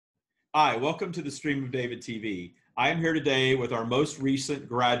Hi, welcome to the Stream of David TV. I am here today with our most recent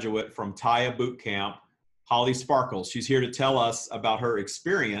graduate from TIA Bootcamp, Hollie Sparkles. She's here to tell us about her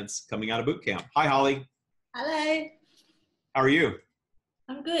experience coming out of bootcamp. Hi, Hollie. Hello. How are you?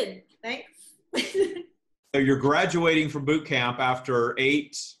 I'm good, thanks. So you're graduating from bootcamp after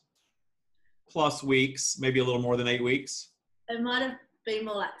 8+ weeks, maybe a little more than 8 weeks. It might have been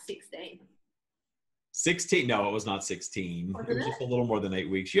more like 16. 16? No, it was not 16. Wasn't It was it? just a little more than 8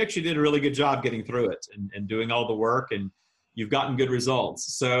 weeks. You actually did a really good job getting through it and doing all the work, and you've gotten good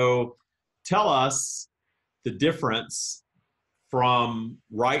results. So tell us the difference from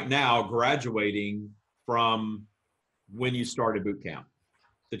right now graduating from when you started boot camp,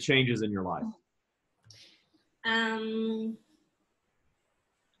 the changes in your life. I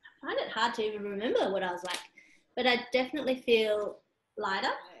find it hard to even remember what I was like, but I definitely feel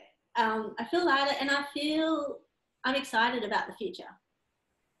lighter. I feel lighter and I'm excited about the future.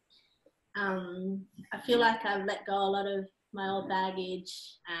 I feel like I've let go a lot of my old baggage.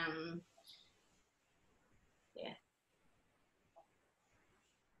 Yeah.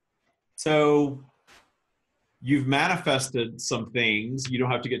 So you've manifested some things. You don't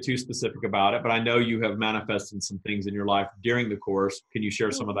have to get too specific about it, but I know you have manifested some things in your life during the course. Can you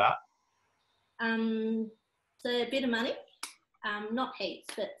share some of that? So a bit of money, not heaps,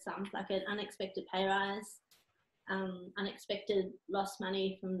 but some, like an unexpected pay rise, unexpected lost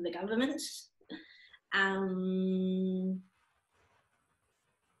money from the government.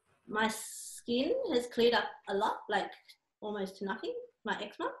 My skin has cleared up a lot, like almost to nothing, my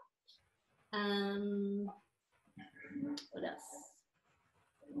eczema. What else?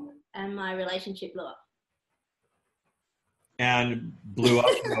 And my relationship blew up. And blew up.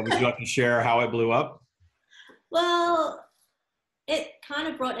 Would you like to share how it blew up? Well, it kind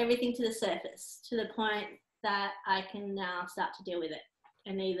of brought everything to the surface to the point that I can now start to deal with it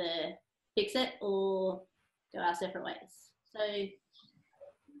and either fix it or go our separate ways. So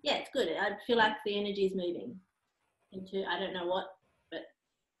yeah, it's good. I feel like the energy is moving into, I don't know what, but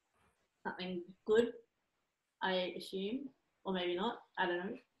something good, I assume, or maybe not, I don't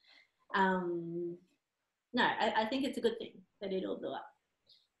know. No, I think it's a good thing that it all blew up.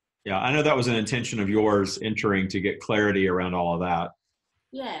 Yeah, I know that was an intention of yours entering to get clarity around all of that.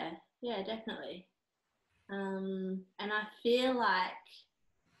 Yeah, definitely. And I feel like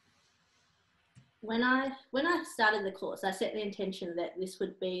when I started the course, I set the intention that this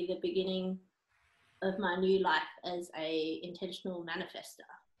would be the beginning of my new life as a intentional manifester.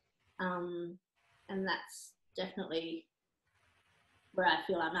 And that's definitely where I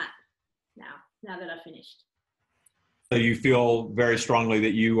feel I'm at now that I've finished. So you feel very strongly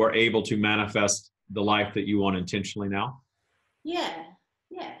that you are able to manifest the life that you want intentionally now? Yeah.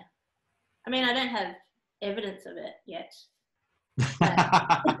 I mean, I don't have evidence of it yet.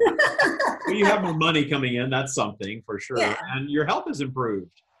 Well, you have more money coming in, that's something for sure. Yeah. And your health has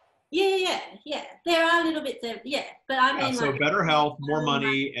improved. Yeah. There are little bits of, but I mean, So like, better health, more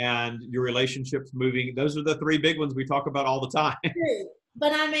money, and your relationships moving. Those are the three big ones we talk about all the time.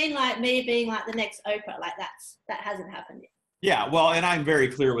 But I mean, like me being like the next Oprah, like that hasn't happened yet. Yeah, well, and I'm very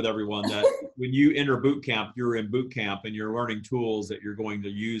clear with everyone that when you enter boot camp, you're in boot camp and you're learning tools that you're going to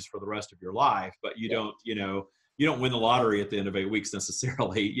use for the rest of your life, but you don't, you don't win the lottery at the end of 8 weeks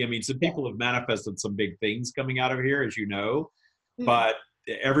necessarily. I mean, some people have manifested some big things coming out of here, as you know, but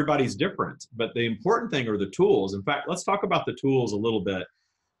everybody's different. But the important thing are the tools. In fact, let's talk about the tools a little bit.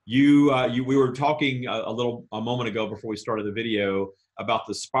 We were talking a moment ago before we started the video about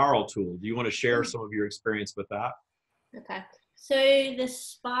the spiral tool. Do you want to share some of your experience with that? Okay. So the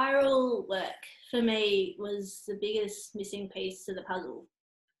spiral work for me was the biggest missing piece to the puzzle.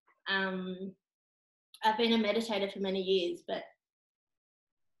 I've been a meditator for many years, but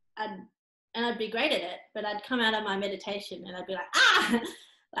I'd be great at it, but I'd come out of my meditation and I'd be like,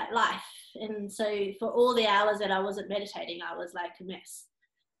 like life. And so for all the hours that I wasn't meditating, I was like a mess.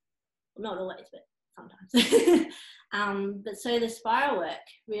 Well, not always, but sometimes. But so the spiral work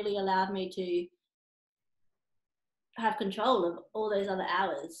really allowed me to have control of all those other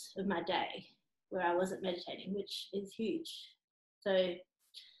hours of my day where I wasn't meditating, which is huge. So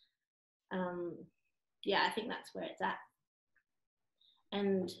I think that's where it's at.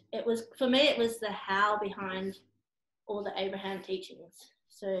 And it was, for me, it was the how behind all the Abraham teachings.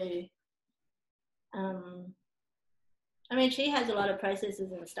 So I mean, she has a lot of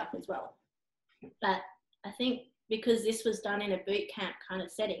processes and stuff as well, but I think because this was done in a boot camp kind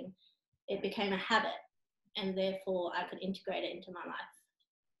of setting, it became a habit, and therefore I could integrate it into my life,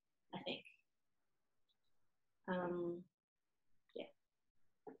 I think.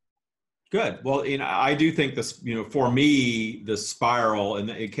 Good. Well, I do think this, for me, the spiral, and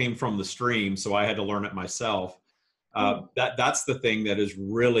it came from the stream, so I had to learn it myself. That's the thing that has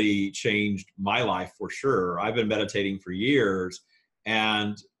really changed my life for sure. I've been meditating for years,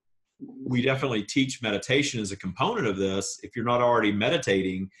 and we definitely teach meditation as a component of this if you're not already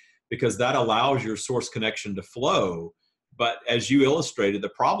meditating, because that allows your source connection to flow. But as you illustrated, the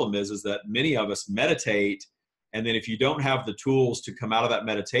problem is that many of us meditate, and then if you don't have the tools to come out of that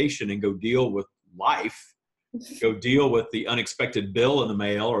meditation and go deal with life, go deal with the unexpected bill in the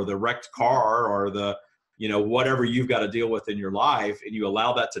mail or the wrecked car or the, whatever you've got to deal with in your life, and you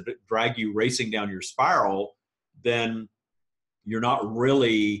allow that to drag you racing down your spiral, then you're not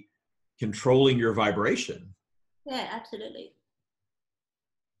really controlling your vibration. Yeah, absolutely.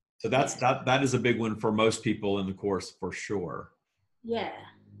 So that is a big one for most people in the course, for sure. Yeah,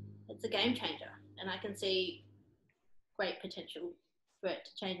 it's a game changer, and I can see great potential for it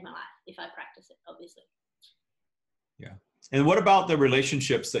to change my life if I practice it, obviously. Yeah. And what about the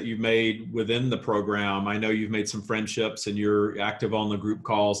relationships that you've made within the program? I know you've made some friendships and you're active on the group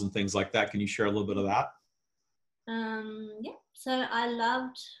calls and things like that. Can you share a little bit of that? Yeah, so I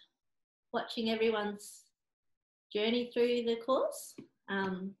loved watching everyone's journey through the course.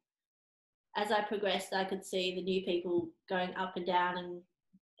 As I progressed, I could see the new people going up and down,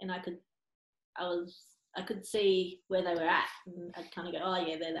 and I could see where they were at, and I'd kind of go, oh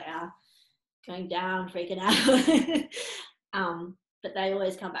yeah, there they are, going down, freaking out. But they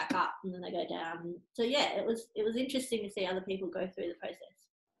always come back up, and then they go down. So yeah, it was interesting to see other people go through the process.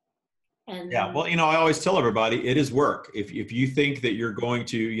 And yeah, well, I always tell everybody it is work. If you think that you're going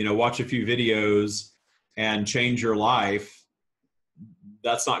to, watch a few videos and change your life,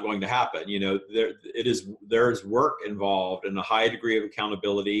 that's not going to happen. There is work involved and a high degree of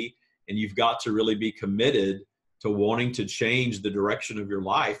accountability, and you've got to really be committed to wanting to change the direction of your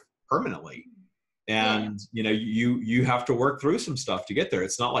life permanently. And you have to work through some stuff to get there.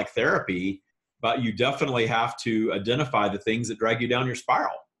 It's not like therapy, but you definitely have to identify the things that drag you down your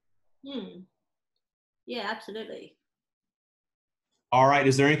spiral. Yeah, absolutely. All right.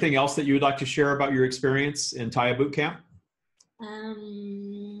 Is there anything else that you would like to share about your experience in Taya Bootcamp?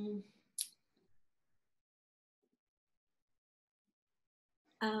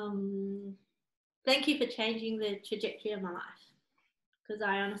 Thank you for changing the trajectory of my life, because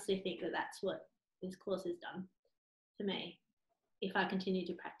I honestly think that that's what this course has done for me if I continue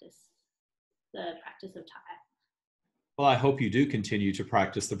to practice the practice of Taya. Well, I hope you do continue to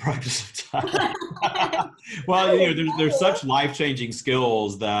practice the practice of Taya. Well, there's such life-changing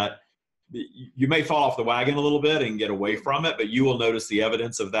skills that you may fall off the wagon a little bit and get away from it, but you will notice the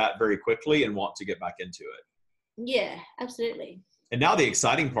evidence of that very quickly and want to get back into it. Yeah, absolutely. And now the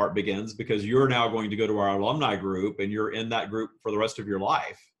exciting part begins, because you're now going to go to our alumni group, and you're in that group for the rest of your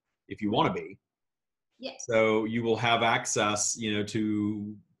life if you want to be. Yeah. So you will have access,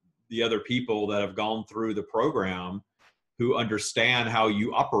 to the other people that have gone through the program who understand how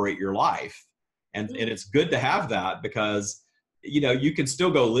you operate your life. And it's good to have that, because, you can still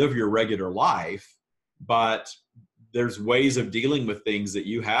go live your regular life, but there's ways of dealing with things that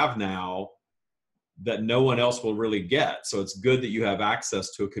you have now that no one else will really get. So it's good that you have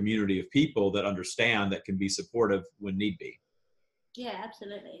access to a community of people that understand, that can be supportive when need be. Yeah,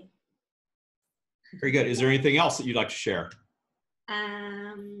 absolutely. Very good. Is there anything else that you'd like to share?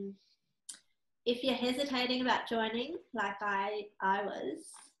 If you're hesitating about joining, like I was,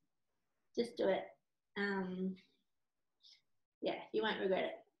 just do it. Yeah, you won't regret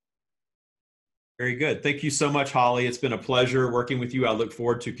it. Very good. Thank you so much, Holly. It's been a pleasure working with you. I look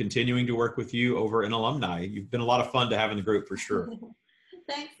forward to continuing to work with you over in alumni. You've been a lot of fun to have in the group for sure.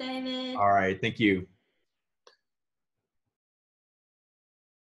 Thanks, David. All right. Thank you.